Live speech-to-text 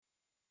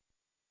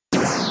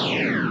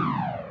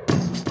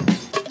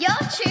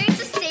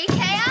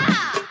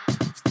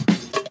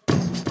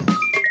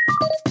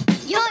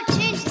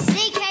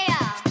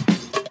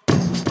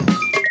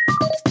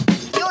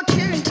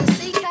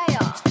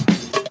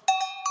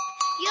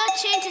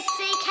tuned to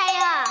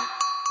CKR.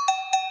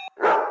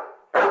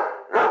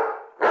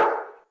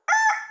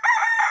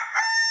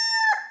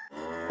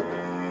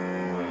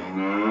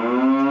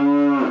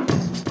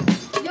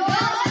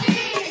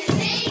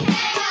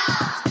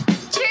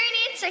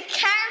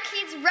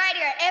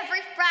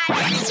 Every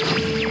Friday.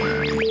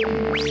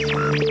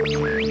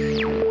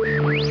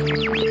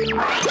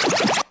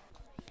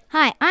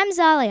 Hi, I'm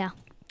Zalia.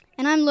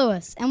 And I'm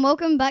Lewis, and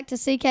welcome back to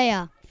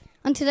CKR.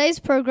 On today's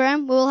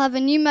program, we will have a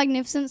new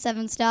Magnificent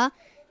 7-Star,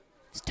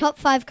 Top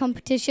 5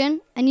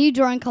 competition, a new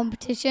drawing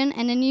competition,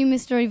 and a new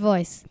mystery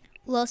voice.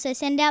 We'll also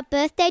send out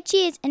birthday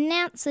cheers,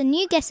 announce a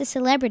new guest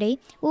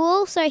celebrity. We'll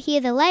also hear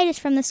the latest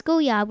from the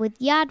schoolyard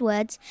with yard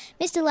words.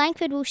 Mr.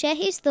 Langford will share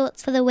his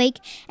thoughts for the week,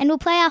 and we'll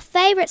play our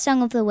favourite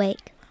song of the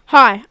week.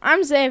 Hi,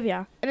 I'm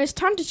Xavier, and it's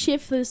time to cheer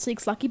for this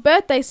week's lucky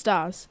birthday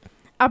stars.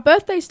 Our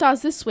birthday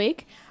stars this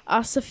week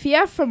are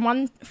Sophia from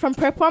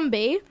Prep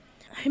 1B,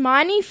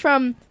 Hermione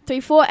from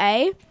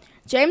 34A,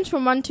 James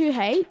from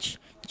 12H,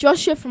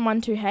 Joshua from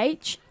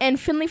 12H, and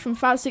Finley from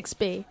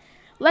 56B.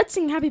 Let's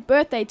sing happy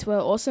birthday to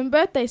our awesome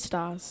birthday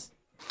stars.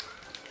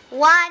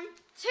 1,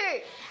 2.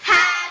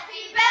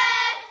 Happy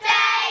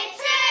birthday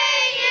to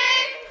you.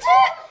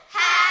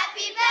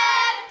 Happy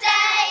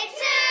birthday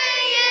to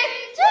you.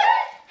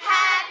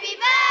 Happy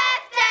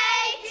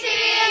birthday to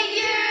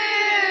you.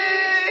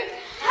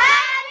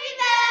 Happy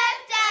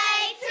birthday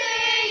to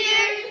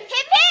you.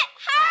 Hip hip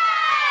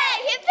hooray!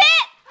 Hip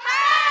hip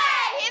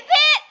hooray! Hip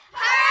hip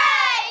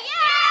hooray!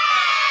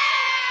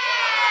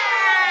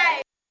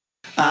 Yay!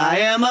 I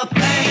am a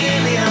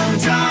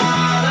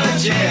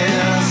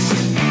paleontologist.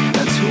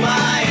 That's who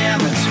I am,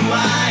 that's who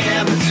I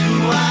am, that's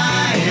who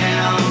I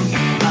am.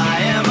 I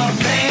am a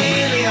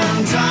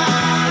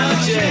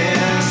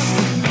paleontologist.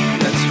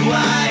 That's who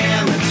I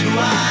am, that's who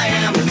I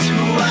am, that's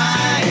who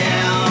I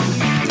am.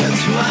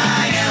 That's who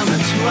I am,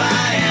 that's who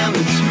I am,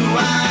 that's who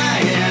I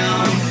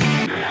am.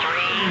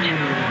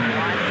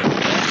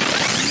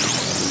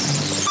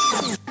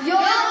 You're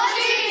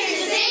tuned to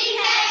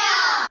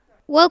CKR.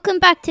 Welcome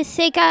back to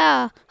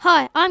CKR.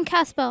 Hi, I'm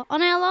Casper.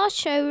 On our last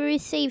show, we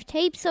received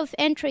heaps of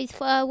entries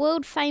for our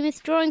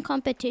world-famous drawing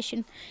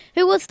competition.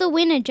 Who was the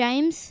winner,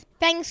 James?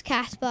 Thanks,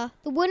 Casper.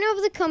 The winner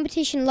of the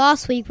competition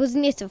last week was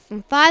Nissa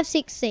from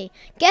 56C.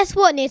 Guess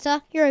what,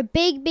 Nissa? You're a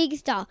big, big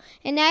star,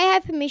 and now you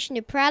have permission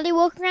to proudly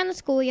walk around the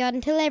schoolyard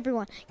and tell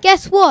everyone,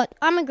 guess what?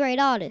 I'm a great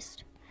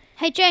artist.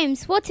 Hey,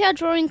 James, what's our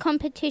drawing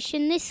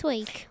competition this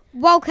week?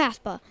 Well,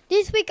 Casper,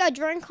 this week our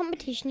drawing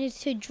competition is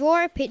to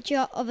draw a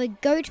picture of a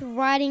goat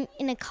riding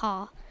in a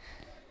car.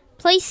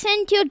 Please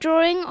send your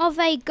drawing of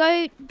a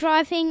goat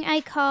driving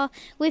a car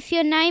with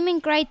your name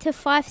and grade to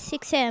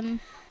 56M.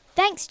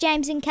 Thanks,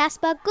 James and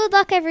Casper. Good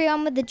luck,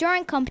 everyone, with the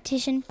drawing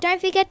competition.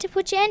 Don't forget to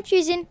put your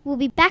entries in. We'll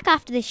be back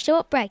after this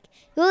short break.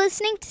 You're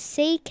listening to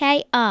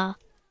CKR.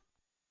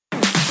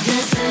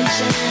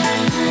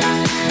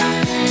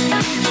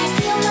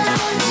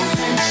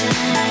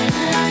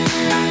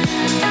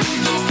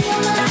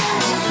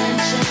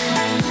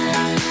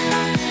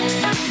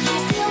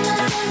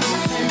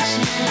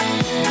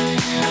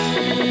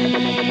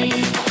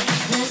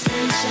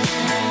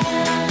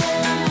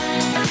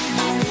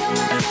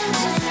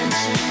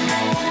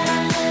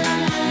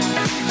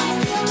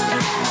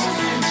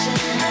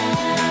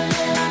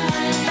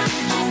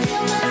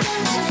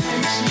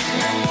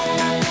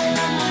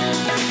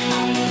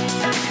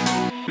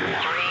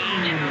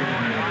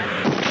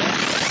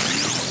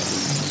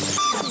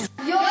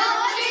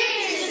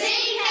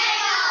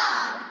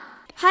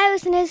 Hi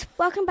listeners,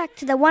 welcome back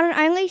to the one and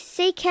only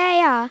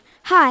CKR.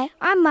 Hi,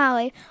 I'm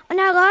Marley. On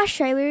our last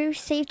show we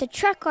received a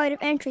truckload of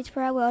entries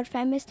for our world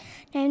famous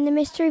Name the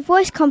Mystery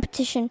Voice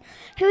competition.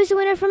 Who was the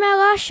winner from our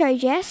last show,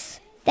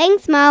 Jess?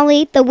 Thanks,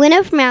 Marley. The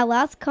winner from our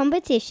last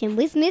competition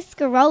was Miss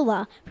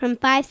Scarola from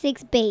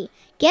 56B.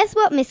 Guess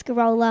what, Miss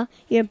Scarola?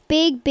 You're a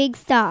big, big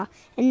star.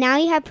 And now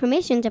you have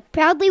permission to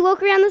proudly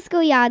walk around the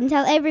schoolyard and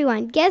tell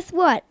everyone, guess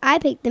what? I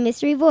picked the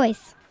mystery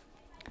voice.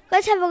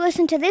 Let's have a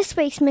listen to this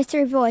week's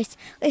mystery voice.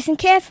 Listen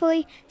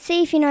carefully,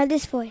 see if you know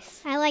this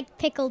voice. I like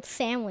pickled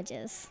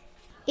sandwiches.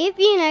 If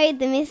you know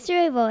the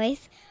mystery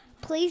voice,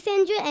 please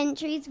send your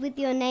entries with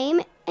your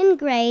name and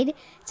grade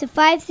to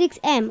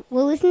 56M.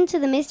 We'll listen to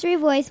the mystery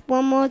voice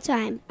one more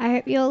time. I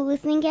hope you're all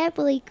listening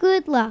carefully.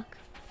 Good luck.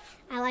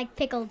 I like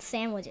pickled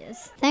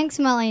sandwiches. Thanks,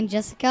 Molly and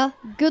Jessica.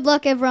 Good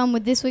luck, everyone,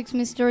 with this week's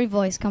mystery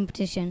voice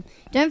competition.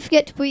 Don't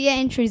forget to put your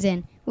entries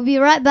in. We'll be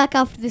right back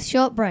after this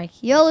short break.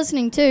 You're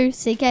listening to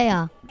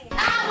CKR. I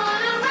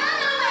wanna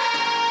run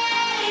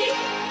away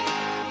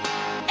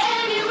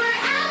anywhere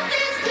out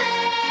this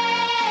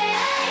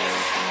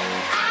place.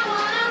 I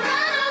wanna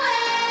run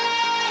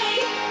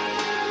away.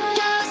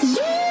 Just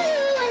you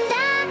and I,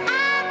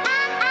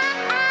 you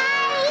and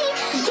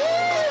I, you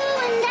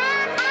and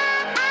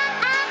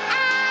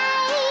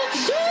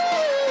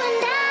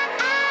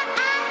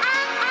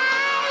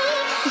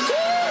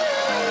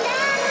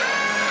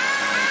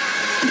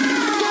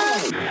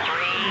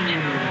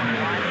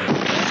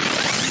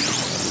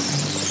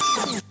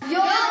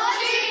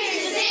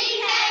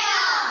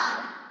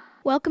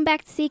Welcome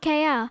back to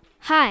CKR.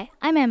 Hi,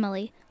 I'm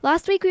Emily.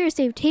 Last week we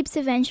received heaps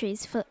of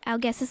entries for our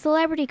Guess a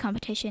Celebrity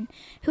competition.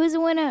 Who was the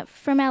winner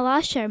from our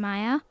last show,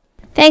 Maya?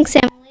 Thanks,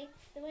 Emily.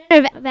 The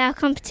winner of our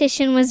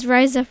competition was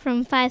Rosa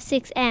from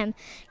 56M.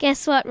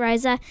 Guess what,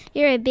 Rosa?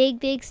 You're a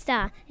big, big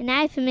star, and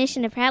I have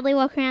permission to proudly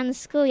walk around the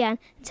schoolyard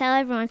and tell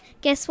everyone,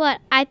 guess what?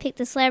 I picked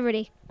a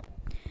celebrity.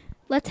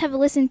 Let's have a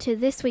listen to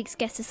this week's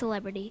Guess a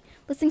Celebrity.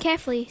 Listen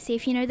carefully, see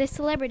if you know this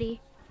celebrity.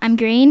 I'm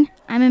green,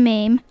 I'm a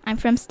meme, I'm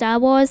from Star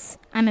Wars,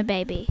 I'm a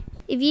baby.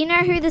 If you know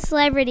who the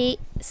celebrity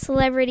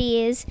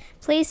is,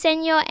 please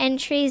send your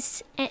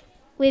entries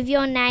with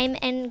your name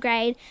and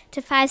grade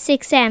to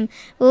 56M.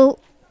 We'll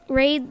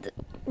read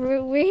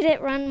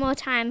it one more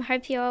time.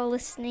 Hope you're all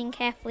listening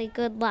carefully.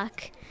 Good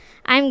luck.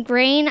 I'm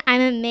green, I'm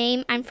a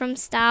meme, I'm from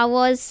Star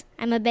Wars,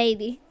 I'm a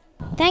baby.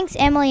 Thanks,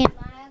 Emily and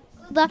Maya.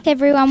 Good luck,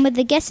 everyone, with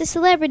the Guess a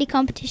Celebrity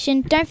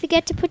competition. Don't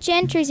forget to put your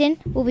entries in.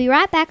 We'll be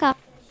right back up.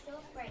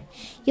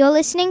 You're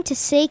listening to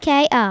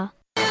CKR.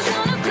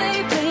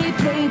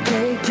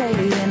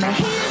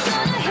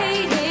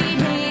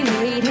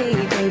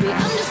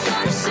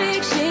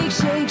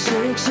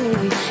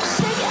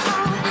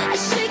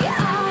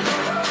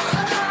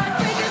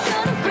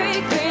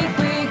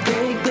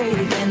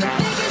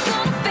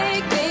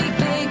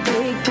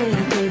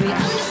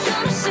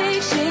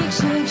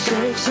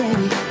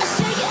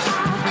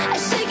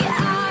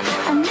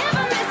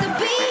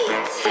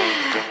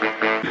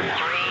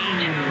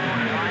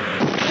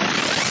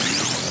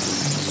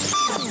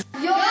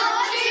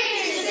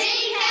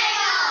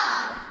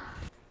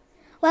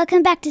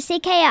 Welcome back to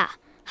CKR.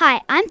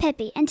 Hi, I'm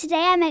Peppy, and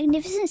today our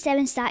magnificent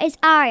 7-star is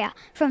Aria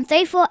from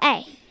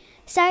 34A.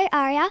 So,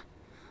 Aria,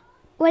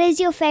 what is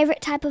your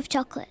favourite type of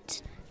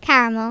chocolate?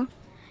 Caramel.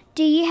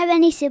 Do you have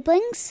any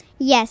siblings?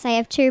 Yes, I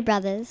have 2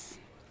 brothers.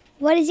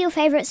 What is your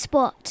favourite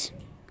sport?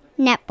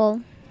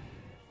 Netball.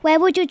 Where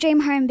would your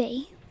dream home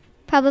be?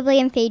 Probably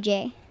in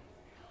Fiji.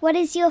 What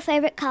is your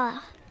favourite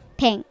colour?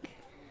 Pink.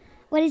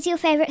 What is your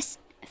favourite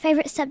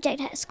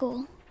subject at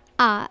school?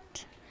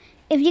 Art.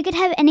 If you could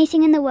have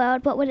anything in the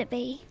world, what would it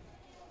be?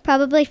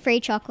 Probably free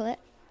chocolate.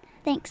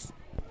 Thanks.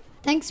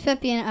 Thanks,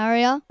 Peppy and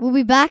Aria. We'll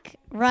be back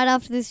right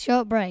after this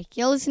short break.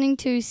 You're listening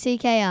to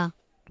CKR.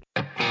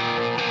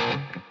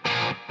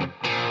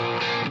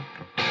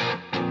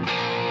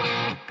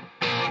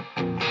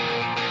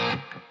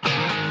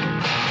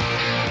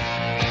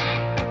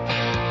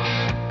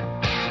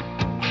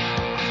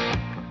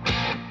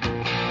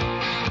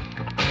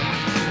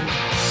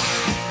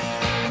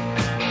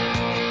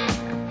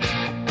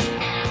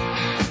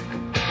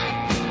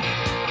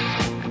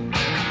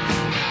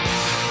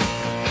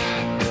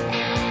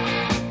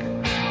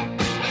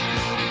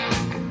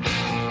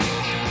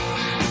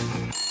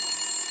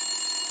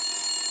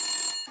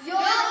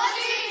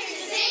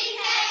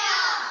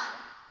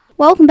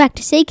 Welcome back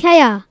to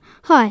CKR.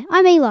 Hi,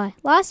 I'm Eli.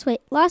 Last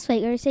week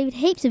we received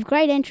heaps of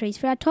great entries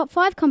for our top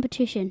 5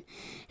 competition.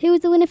 Who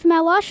was the winner from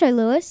our last show,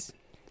 Lewis?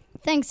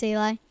 Thanks,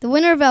 Eli. The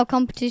winner of our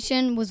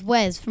competition was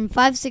Wes from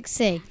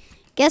 56C.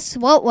 Guess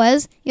what,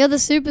 Wes? You're the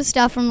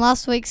superstar from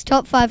last week's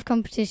top 5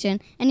 competition,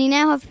 and you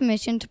now have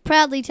permission to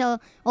proudly tell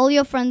all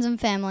your friends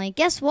and family,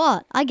 guess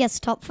what? I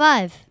guessed top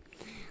 5.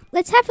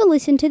 Let's have a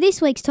listen to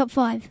this week's top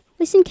 5.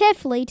 Listen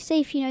carefully to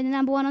see if you know the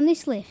number 1 on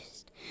this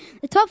list.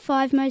 The top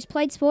 5 most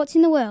played sports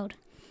in the world.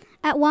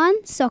 At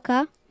 1,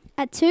 soccer.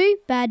 At 2,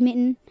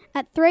 badminton.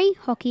 At 3,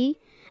 hockey.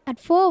 At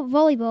 4,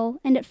 volleyball.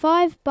 And at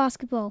 5,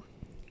 basketball.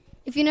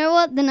 If you know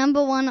what the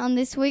number 1 on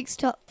this week's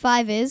top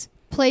 5 is,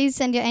 please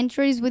send your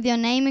entries with your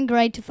name and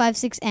grade to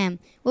 56M.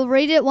 We'll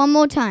read it one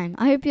more time.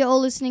 I hope you're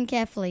all listening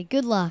carefully.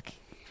 Good luck.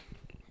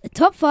 The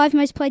top 5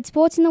 most played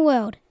sports in the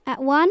world.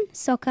 At 1,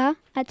 soccer.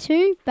 At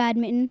 2,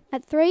 badminton.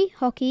 At 3,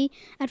 hockey.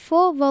 At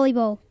 4,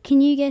 volleyball.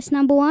 Can you guess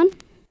number 1?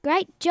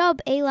 Great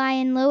job, Eli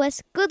and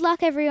Lewis. Good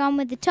luck, everyone,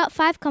 with the top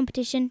 5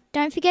 competition.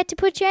 Don't forget to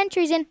put your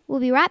entries in. We'll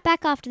be right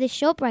back after this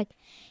short break.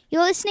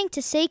 You're listening to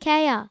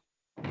CKR.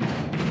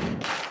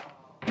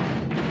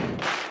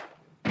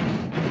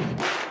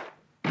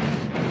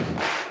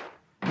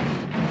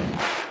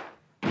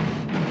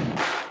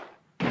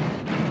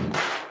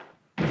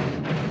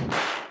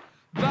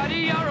 Buddy,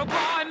 you're a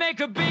boy,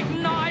 make a big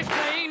noise,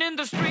 playing in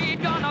the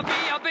street, gonna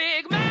be a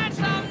big man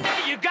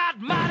someday. You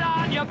got mud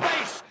on your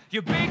face,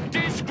 you big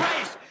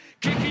disgrace,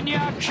 kicking your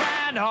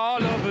can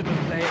all over the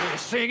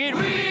place, singing,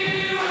 we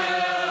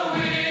will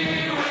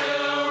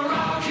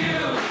rock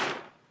you.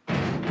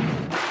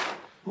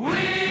 We will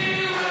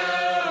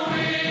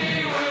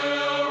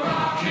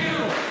rock you.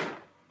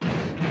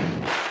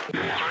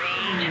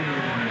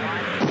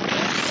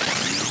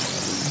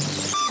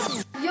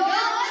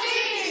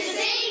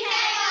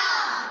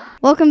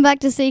 Welcome back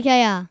to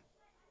CKR.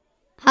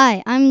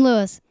 Hi, I'm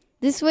Lewis.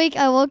 This week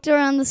I walked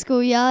around the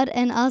schoolyard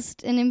and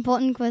asked an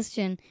important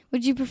question.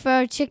 Would you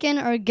prefer a chicken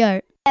or a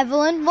goat?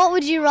 Evelyn, what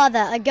would you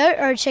rather, a goat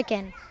or a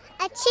chicken?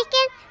 A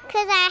chicken,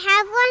 because I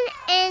have one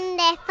and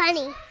they're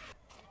funny.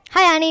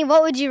 Hi Annie,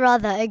 what would you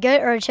rather, a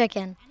goat or a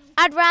chicken?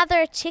 I'd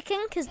rather a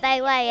chicken because they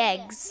lay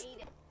eggs.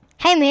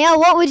 Hey Mia,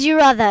 what would you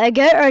rather, a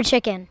goat or a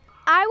chicken?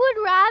 I would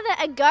rather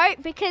a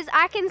goat because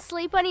I can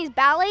sleep on his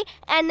belly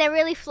and they're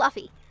really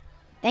fluffy.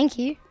 Thank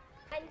you.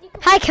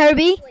 Hi,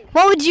 Kirby.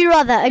 What would you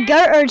rather, a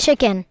goat or a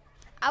chicken?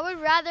 I would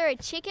rather a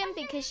chicken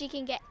because you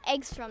can get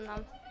eggs from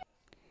them.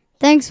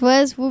 Thanks,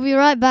 Wes. We'll be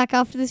right back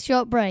after this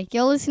short break.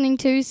 You're listening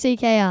to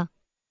CKR.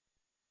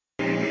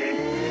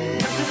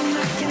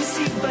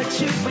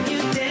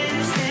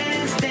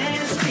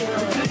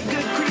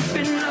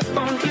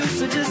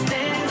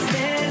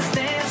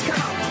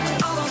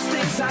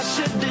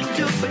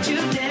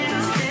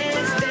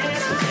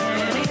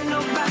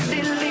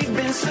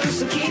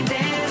 So keep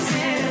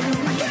dancing.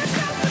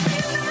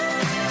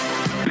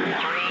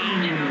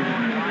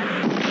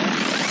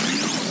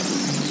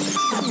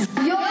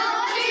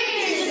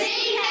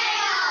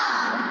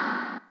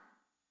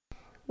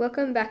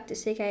 Welcome back to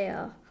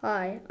CKR.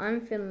 Hi, I'm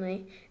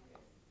Finley,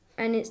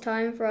 and it's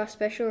time for our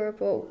special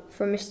report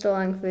from Mr.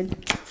 Langford.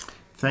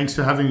 Thanks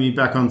for having me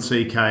back on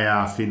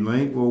CKR,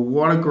 Finley. Well,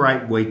 what a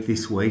great week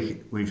this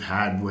week we've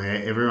had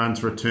where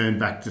everyone's returned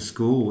back to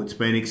school. It's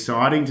been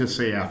exciting to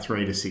see our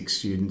 3 to 6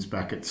 students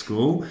back at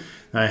school.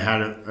 They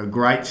had a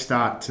great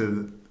start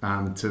to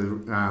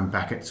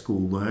back at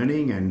school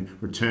learning and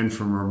returned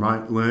from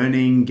remote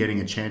learning, getting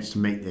a chance to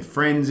meet their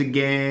friends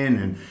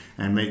again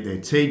and meet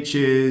their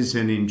teachers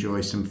and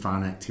enjoy some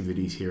fun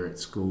activities here at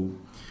school.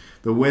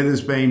 The weather's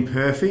been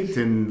perfect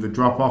and the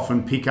drop-off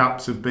and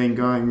pick-ups have been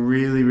going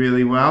really,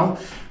 really well.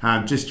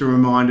 Just a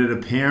reminder to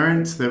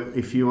parents that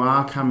if you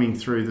are coming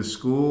through the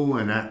school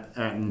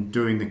and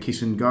doing the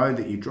kiss and go,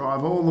 that you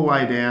drive all the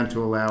way down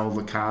to allow all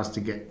the cars to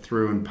get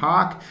through and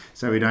park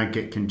so we don't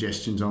get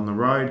congestions on the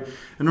road.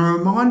 And a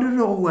reminder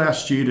to all our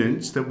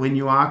students that when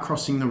you are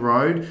crossing the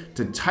road,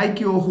 to take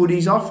your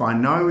hoodies off. I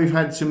know we've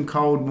had some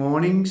cold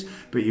mornings,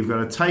 but you've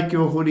got to take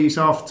your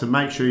hoodies off to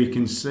make sure you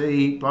can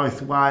see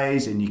both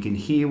ways and you can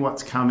hear what's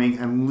coming,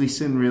 and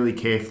listen really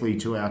carefully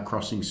to our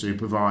crossing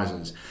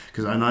supervisors,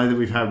 because I know that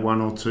we've had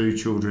 1 or 2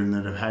 children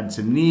that have had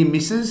some near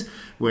misses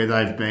where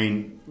they've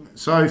been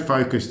so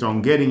focused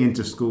on getting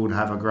into school to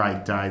have a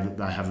great day that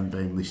they haven't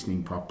been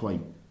listening properly.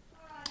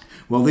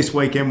 Well, this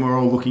weekend we're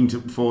all looking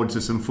forward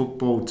to some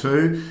football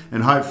too,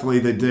 and hopefully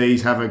the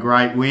D's have a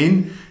great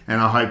win,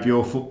 and I hope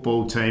your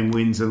football team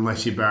wins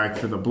unless you barrack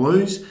for the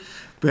Blues.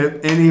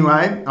 But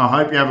anyway, I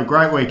hope you have a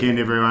great weekend,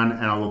 everyone,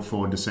 and I look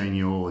forward to seeing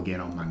you all again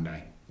on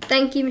Monday.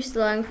 Thank you, Mr.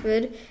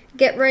 Langford.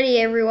 Get ready,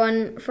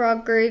 everyone, for our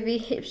groovy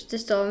hipster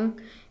song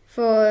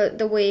for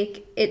the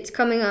week. It's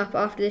coming up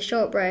after this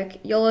short break.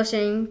 You're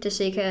listening to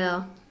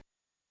CKR.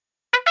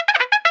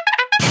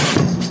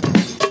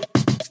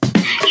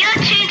 You're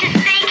tuned to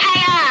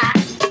CKR.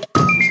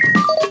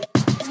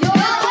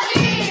 You're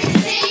tuned to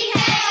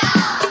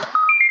CKR.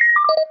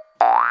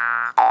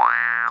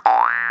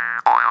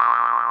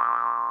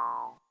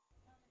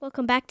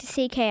 Welcome back to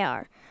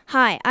CKR.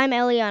 Hi, I'm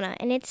Eliana,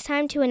 and it's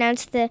time to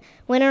announce the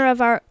winner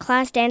of our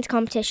class dance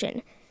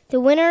competition.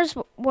 The winners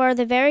were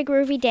the very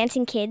groovy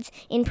dancing kids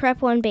in Prep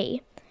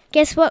 1B.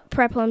 Guess what,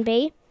 Prep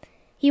 1B?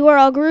 You are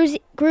all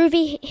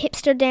groovy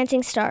hipster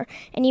dancing star,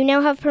 and you now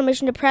have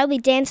permission to proudly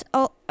dance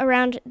all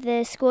around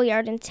the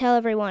schoolyard and tell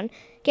everyone,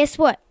 guess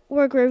what,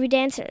 we're groovy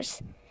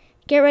dancers.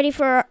 Get ready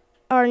for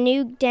our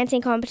new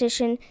dancing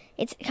competition.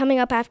 It's coming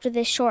up after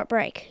this short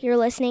break. You're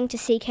listening to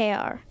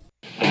CKR.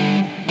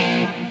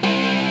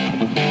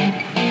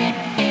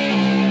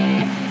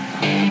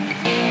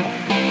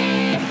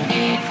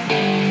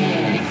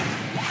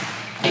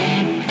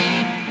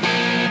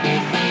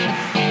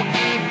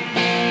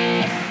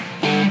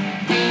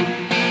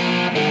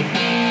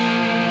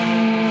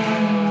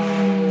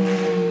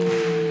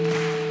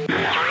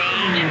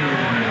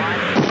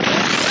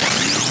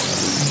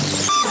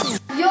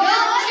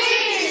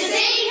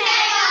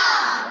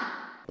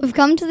 We've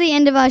come to the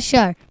end of our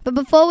show, but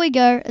before we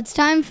go, it's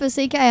time for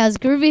CKR's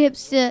Groovy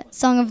Hipster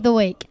Song of the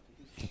Week.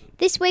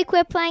 This week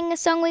we're playing a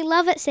song we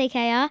love at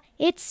CKR.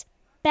 It's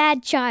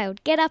Bad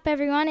Child. Get up,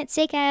 everyone. It's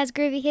CKR's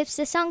Groovy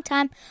Hipster Song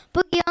time.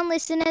 Boogie on,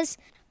 listeners.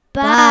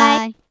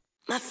 Bye.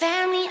 My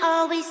family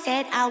always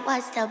said I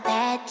was the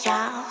bad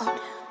child,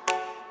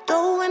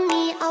 throwing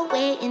me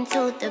away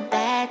into the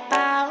bad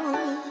bowl.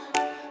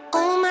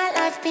 All my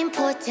life been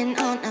putting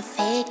on a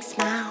fake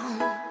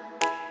smile,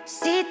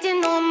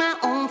 sitting on my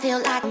own, feel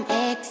like I'm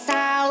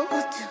exiled,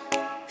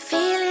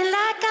 feeling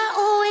like I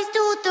always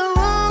do the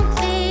wrong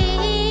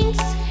things,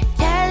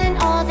 telling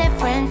all their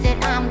friends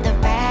that I'm the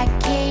bad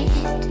kid.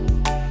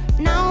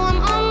 Now I'm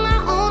on my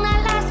own,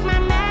 I lost my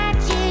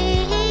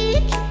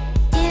magic,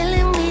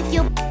 dealing with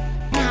you,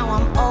 now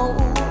I'm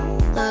over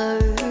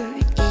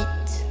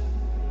it.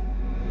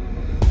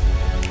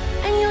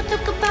 And you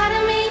took a part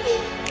of me,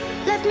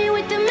 left me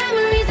with the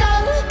memories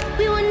of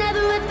we were never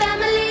a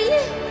family.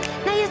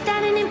 Now you're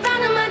standing in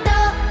front of my door.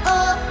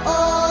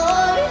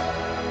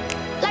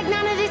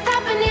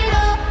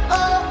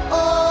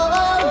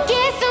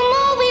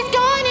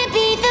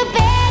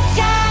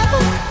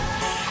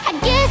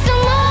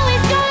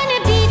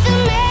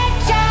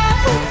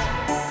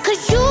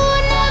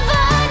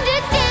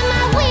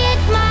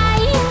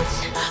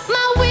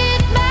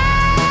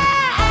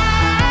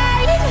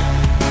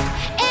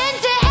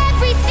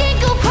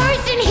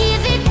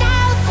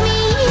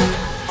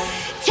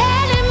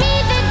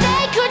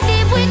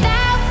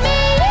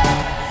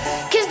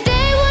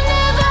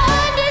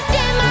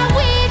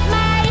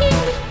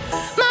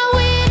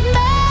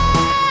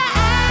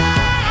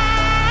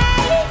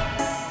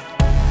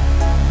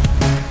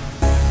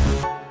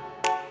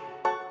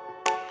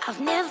 I've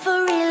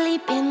never really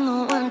been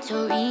the one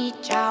to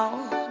reach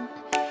out,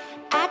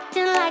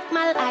 acting like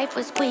my life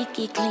was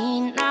squeaky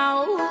clean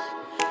now,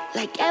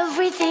 like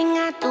everything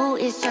I do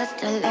is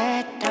just a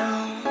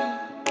letdown,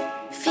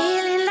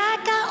 feeling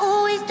like I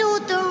always do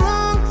the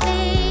wrong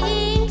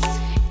things,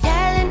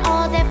 telling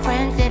all their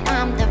friends that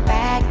I'm the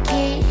bad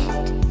kid.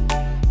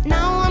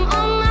 Now I'm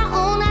on my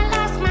own, I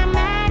lost my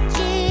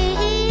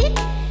magic,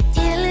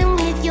 dealing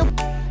with your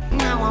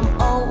now I'm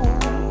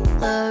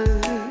over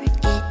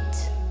it.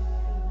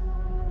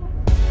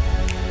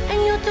 And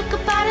you took a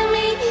part of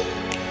me,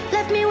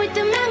 left me with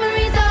the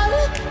memories of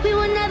we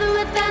were never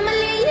a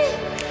family.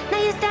 Now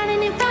you're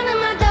standing in front of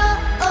my door,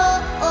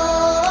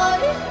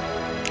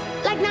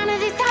 like none of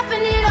this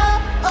happened at all.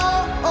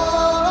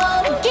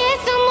 I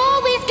guess I'm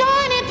always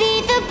gonna be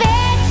the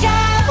bad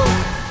child.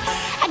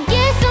 I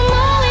guess I'm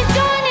always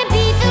gonna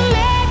be the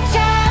mad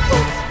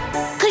child,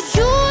 'cause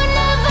you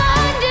never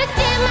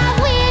understand my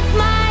weird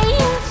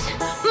mind,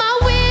 my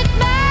weird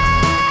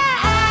mind.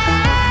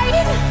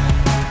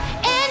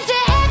 And to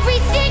every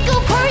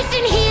single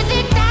person here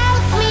that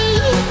doubts me,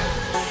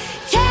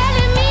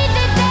 telling me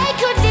that they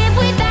could live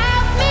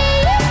without me,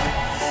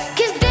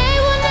 'cause they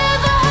will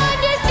never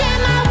understand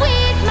my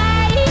weird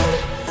mind,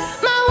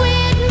 my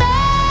weird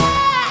mind.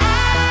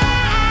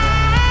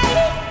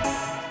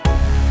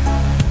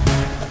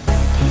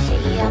 They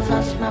say I've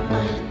lost my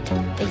mind,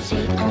 they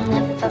say I'll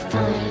never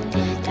find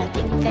it. I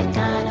think they're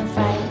kind of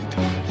right,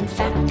 in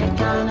fact they're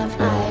kind of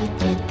right.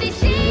 They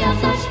say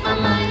I've lost my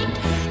mind,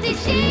 they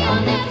say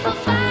I'll never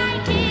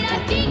find it. I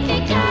think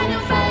they're kind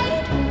of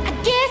right. I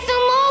guess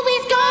I'm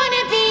always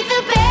gonna be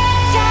the bad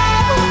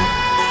child.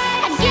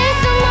 I guess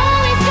I'm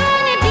always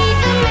gonna be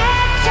the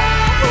mad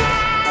child,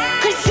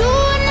 'cause you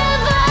will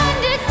never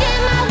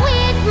understand my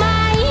weird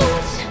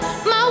mind,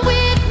 my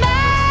weird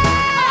mind.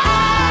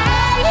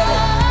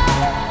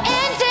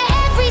 And to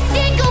every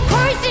single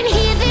person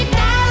here that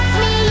doubts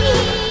me,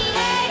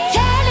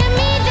 telling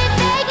me that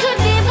they could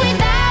live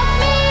without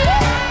me,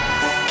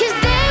 'cause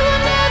they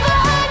will never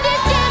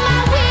understand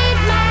my weird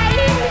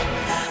mind,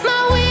 my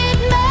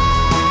weird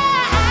mind.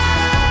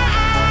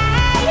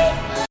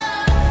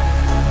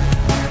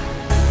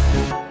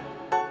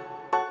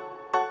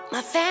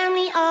 My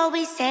family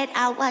always said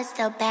I was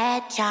the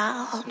bad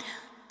child.